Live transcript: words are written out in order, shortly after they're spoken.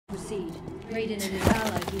proceed. Raiden and his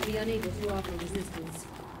allies will be unable to offer resistance.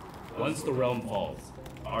 Once the realm falls,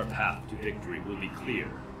 our path to victory will be clear.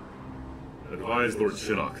 Advise Lord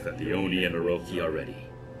Shinnok that the Oni and Orochi are ready.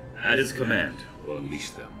 At his command, we'll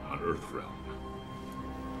unleash them on Earthrealm.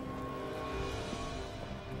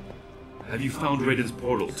 Have you found Raiden's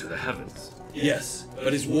portal to the heavens? Yes,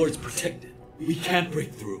 but his ward's protected. We can't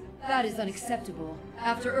break through. That is unacceptable.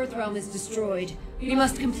 After Earthrealm is destroyed, we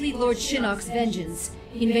must complete Lord Shinnok's vengeance,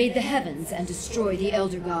 invade the heavens, and destroy the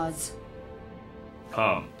Elder Gods.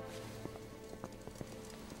 Come.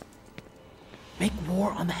 Make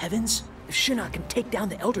war on the heavens? If Shinnok can take down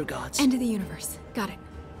the Elder Gods... End of the universe. Got it.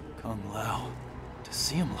 Kung Lao. To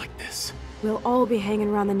see him like this. We'll all be hanging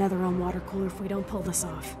around the Netherrealm water cooler if we don't pull this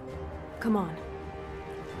off. Come on.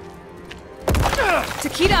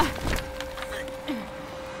 Takeda!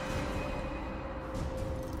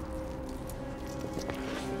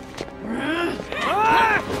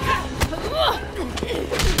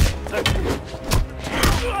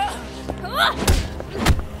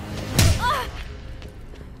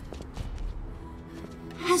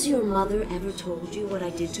 Has your mother ever told you what I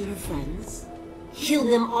did to her friends? Killed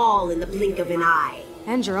them all in the blink of an eye.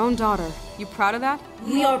 And your own daughter. You proud of that?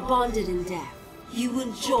 We are bonded in death. You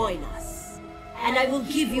will join us. And I will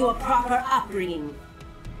give you a proper upbringing.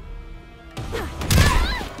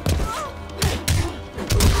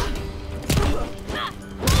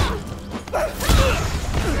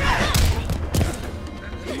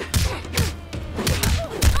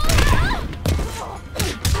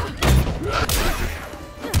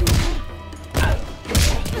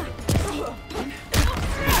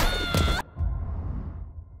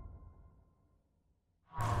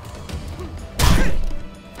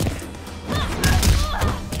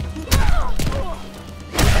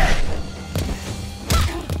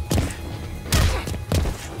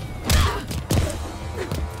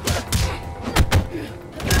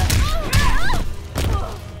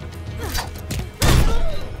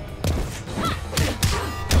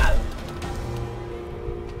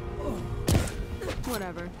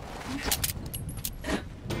 Whatever.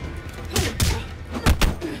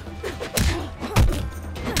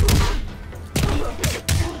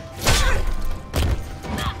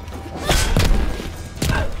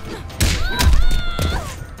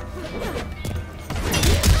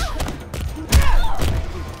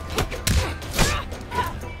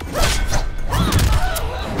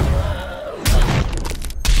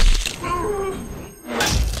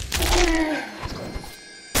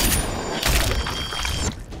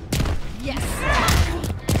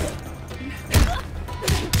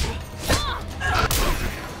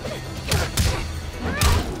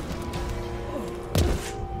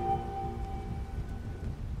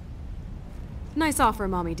 Nice offer,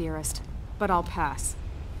 Mommy dearest, but I'll pass.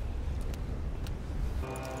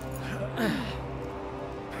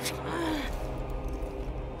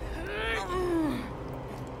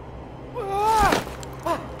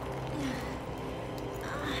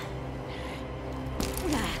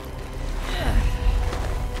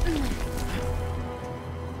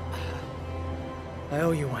 I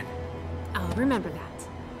owe you one. I'll remember that.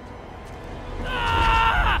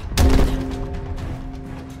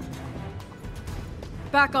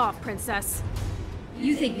 Back off, princess.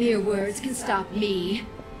 You think mere words can stop me?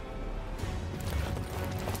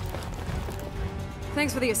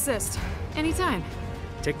 Thanks for the assist. Anytime.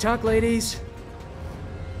 TikTok, ladies.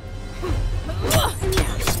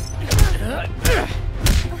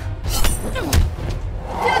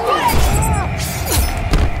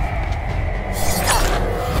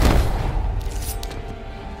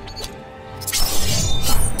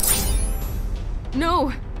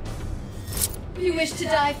 No! You wish to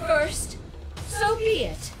die first? So be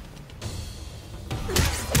it.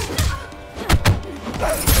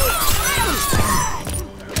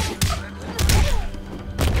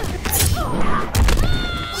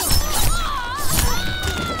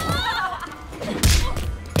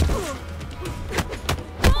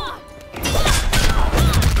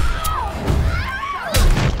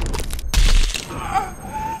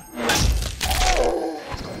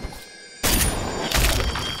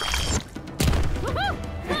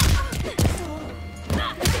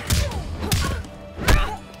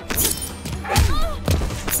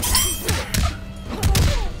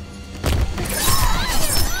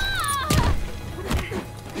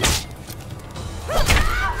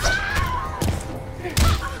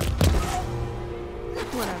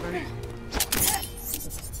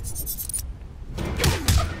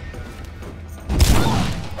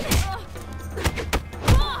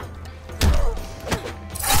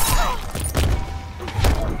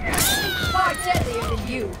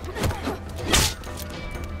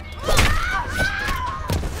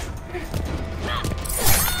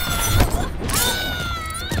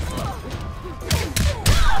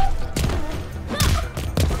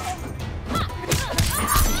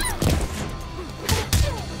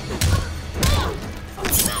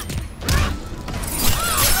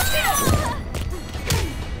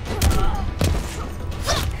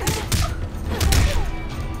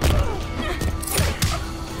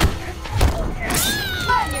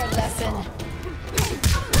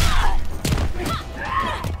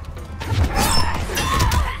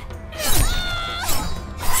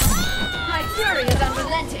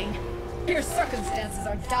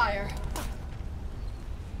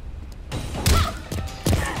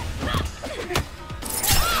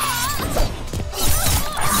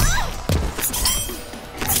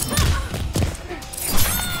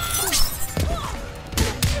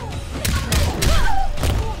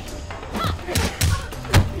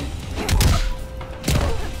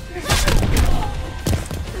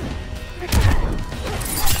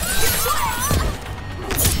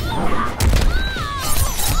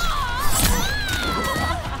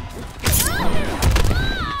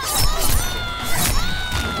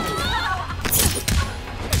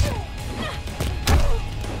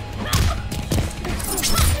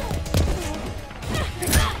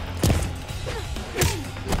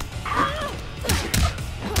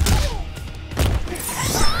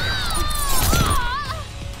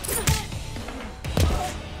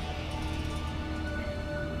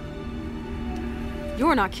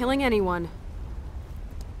 You're not killing anyone.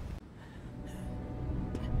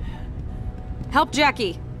 Help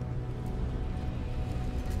Jackie!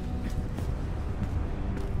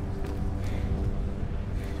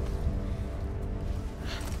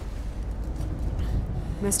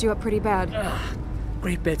 Messed you up pretty bad.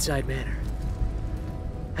 Great bedside manner.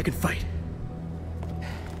 I can fight.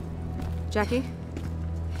 Jackie?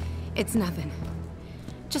 It's nothing.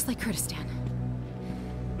 Just like Kurdistan.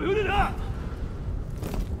 Boot it up!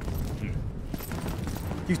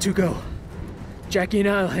 You two go. Jackie and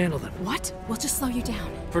I'll handle them. What? We'll just slow you down.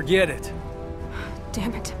 Forget it.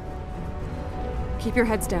 Damn it. Keep your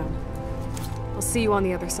heads down. I'll see you on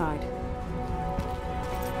the other side.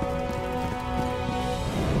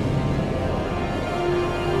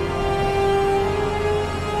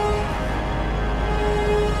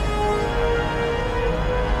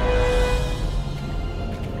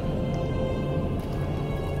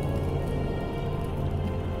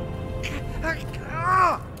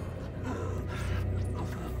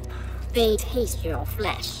 They taste your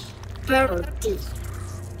flesh, burrow deep.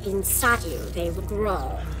 Inside you, they will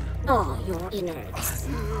grow, all your innards.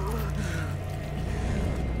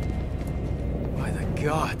 By the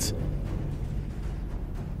gods.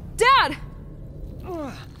 Dad!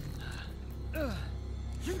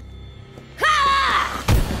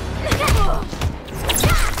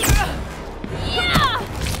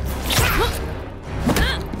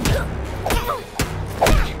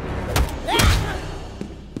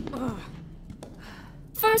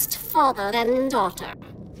 First father, then daughter.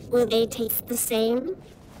 Will they taste the same?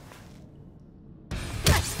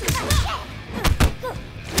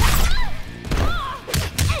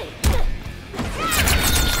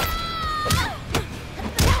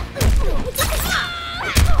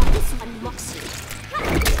 This one mocks you.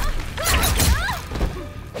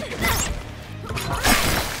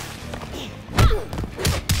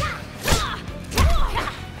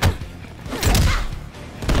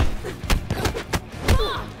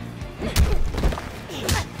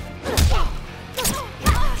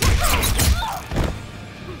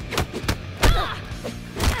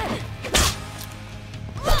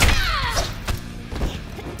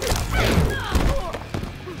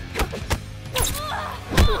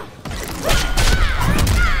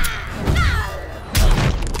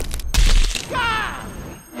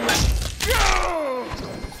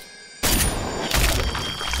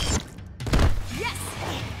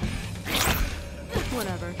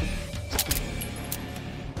 Whatever.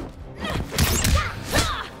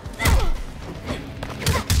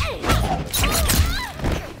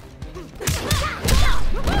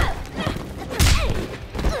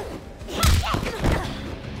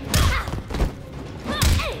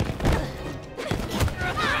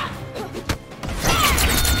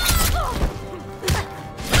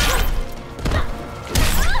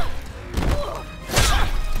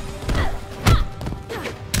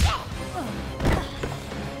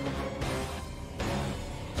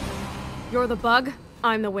 You're the bug,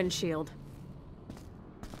 I'm the windshield.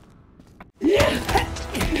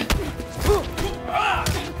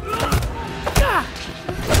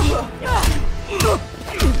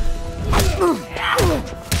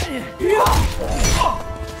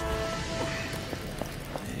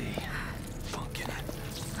 Pumpkin.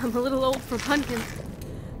 I'm a little old for pumpkins,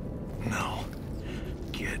 No.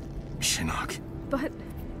 Get Shinnok. but...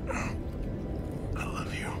 I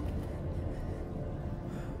love you.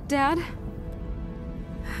 Dad?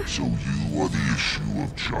 So you are the issue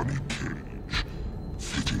of Johnny Cage.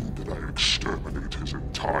 Fitting that I exterminate his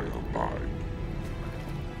entire line.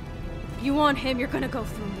 If you want him, you're gonna go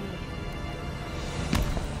through me.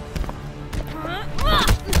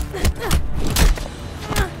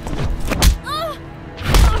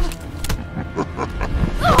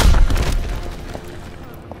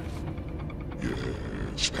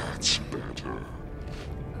 Yes, that's better.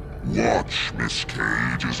 Watch, Miss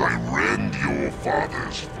Cage, as I rend your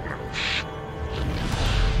father's flesh.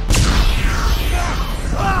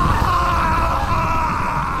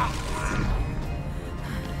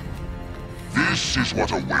 This is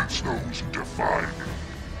what awaits those who defy me.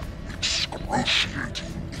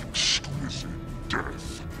 Excruciating, exquisite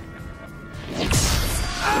death.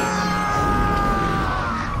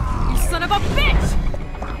 You son of a bitch!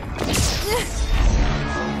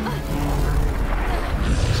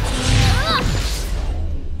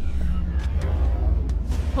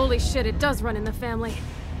 Holy shit, it does run in the family.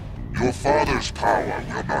 Your father's power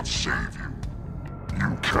will not save you.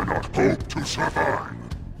 You cannot hope to survive.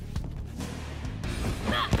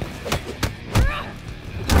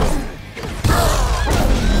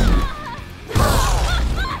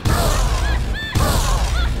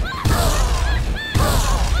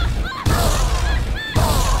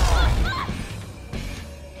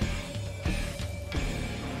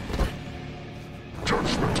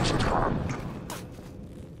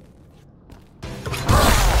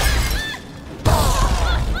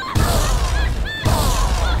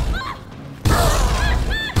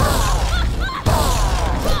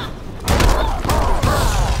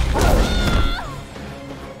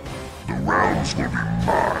 realms will be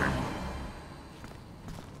mine.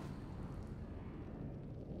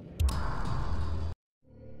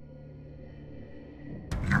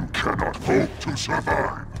 You cannot hope to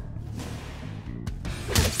survive.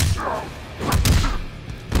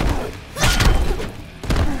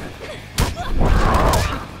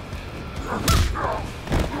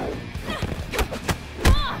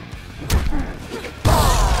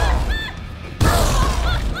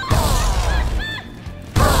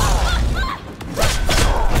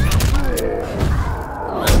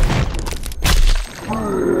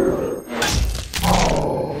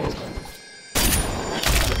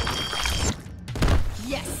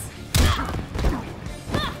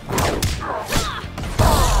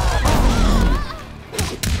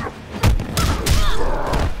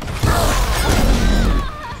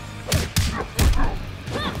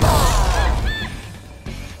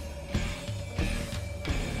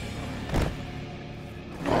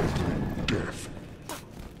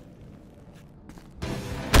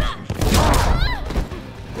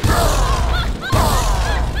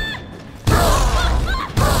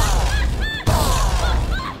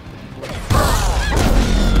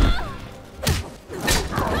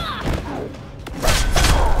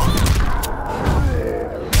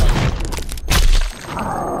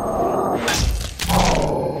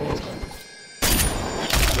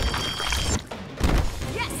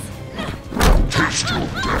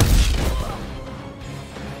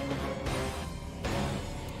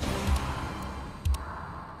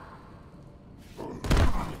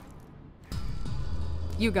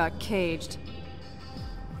 You got caged.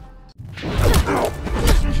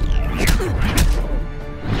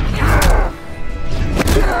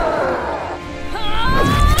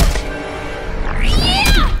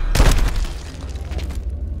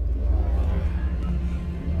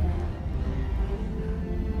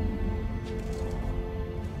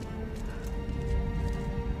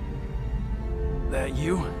 That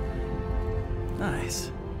you?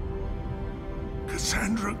 Nice.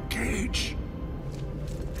 Cassandra Cage.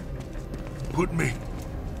 Put me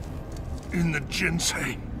in the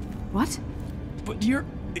Jinsei. What? But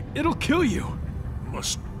it'll kill you.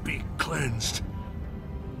 Must be cleansed.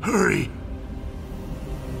 Hurry!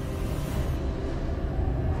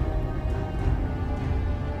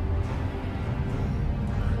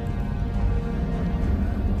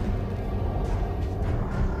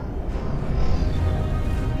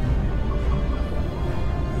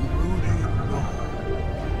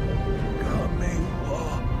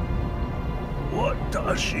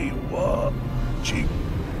 Watashi wa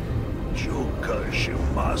Joka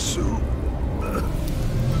shimasu.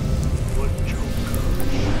 What Joka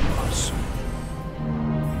shimasu?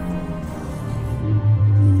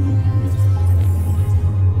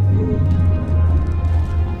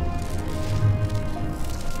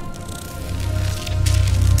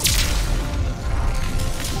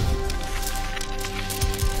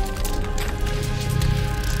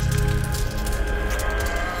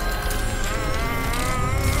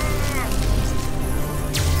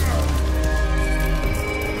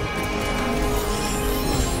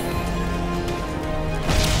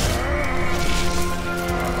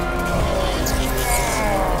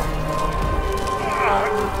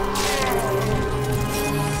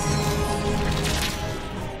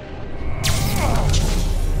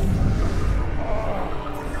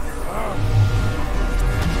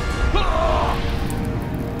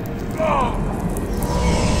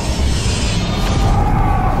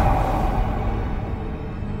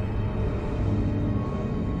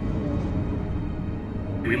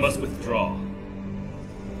 We must withdraw.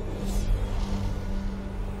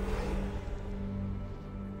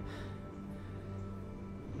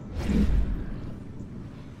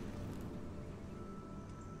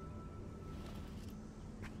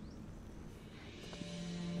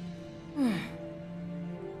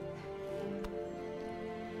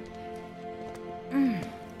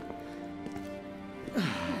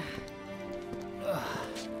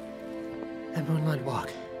 That moonlight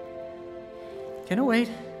walk. Can it wait?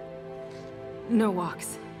 No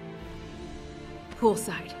walks.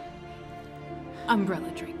 Poolside. Umbrella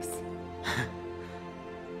drinks.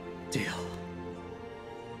 Deal.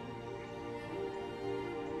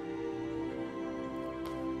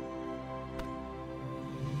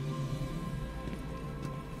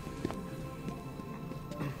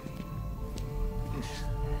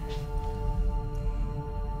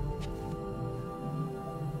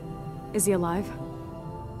 Is he alive?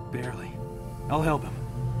 Barely. I'll help him.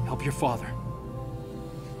 Help your father.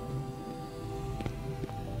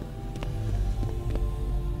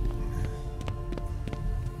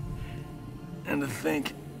 And to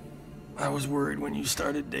think, I was worried when you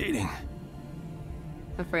started dating.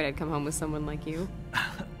 Afraid I'd come home with someone like you.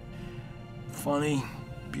 Funny,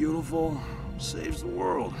 beautiful, saves the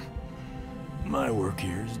world. My work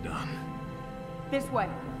here is done. This way.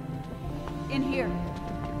 In here.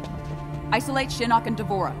 Isolate Shinnok and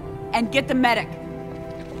D'Vorah. And get the medic.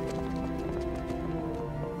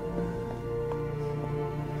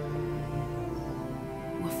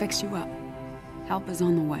 We'll fix you up. Help is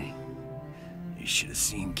on the way. You should have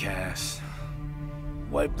seen Cass.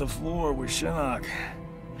 Wipe the floor with Shinnok.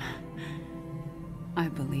 I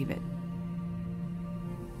believe it.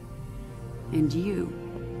 And you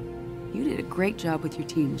did a great job with your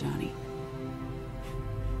team, Johnny.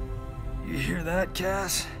 You hear that,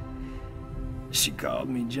 Cass? She called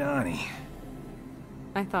me Johnny.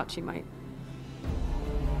 I thought she might.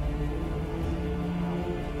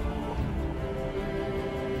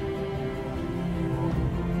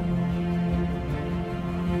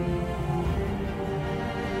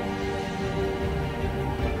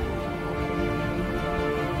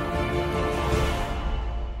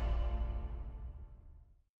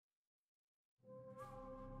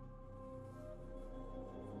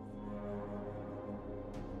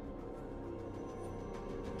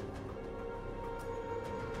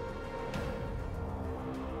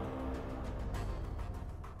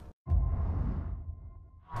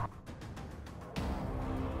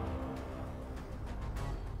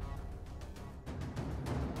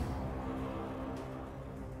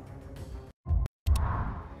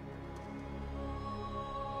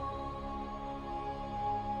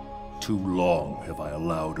 Too long have I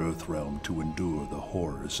allowed Earthrealm to endure the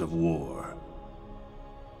horrors of war.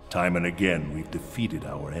 Time and again we've defeated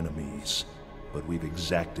our enemies, but we've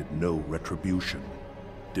exacted no retribution,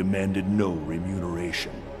 demanded no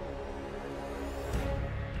remuneration.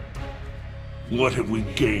 What have we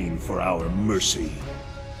gained for our mercy?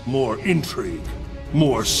 More intrigue,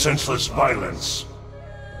 more senseless violence.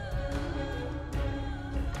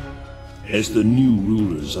 As the new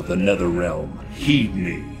rulers of the Netherrealm, heed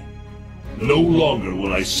me. No longer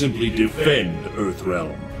will I simply defend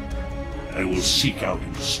Earthrealm. I will seek out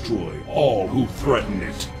and destroy all who threaten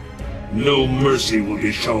it. No mercy will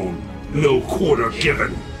be shown, no quarter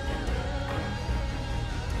given.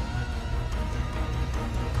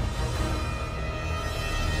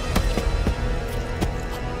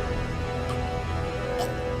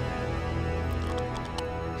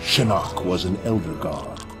 Shinnok was an Elder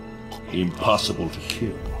God, impossible to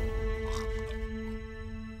kill.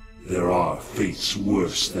 There are fates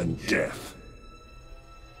worse than death.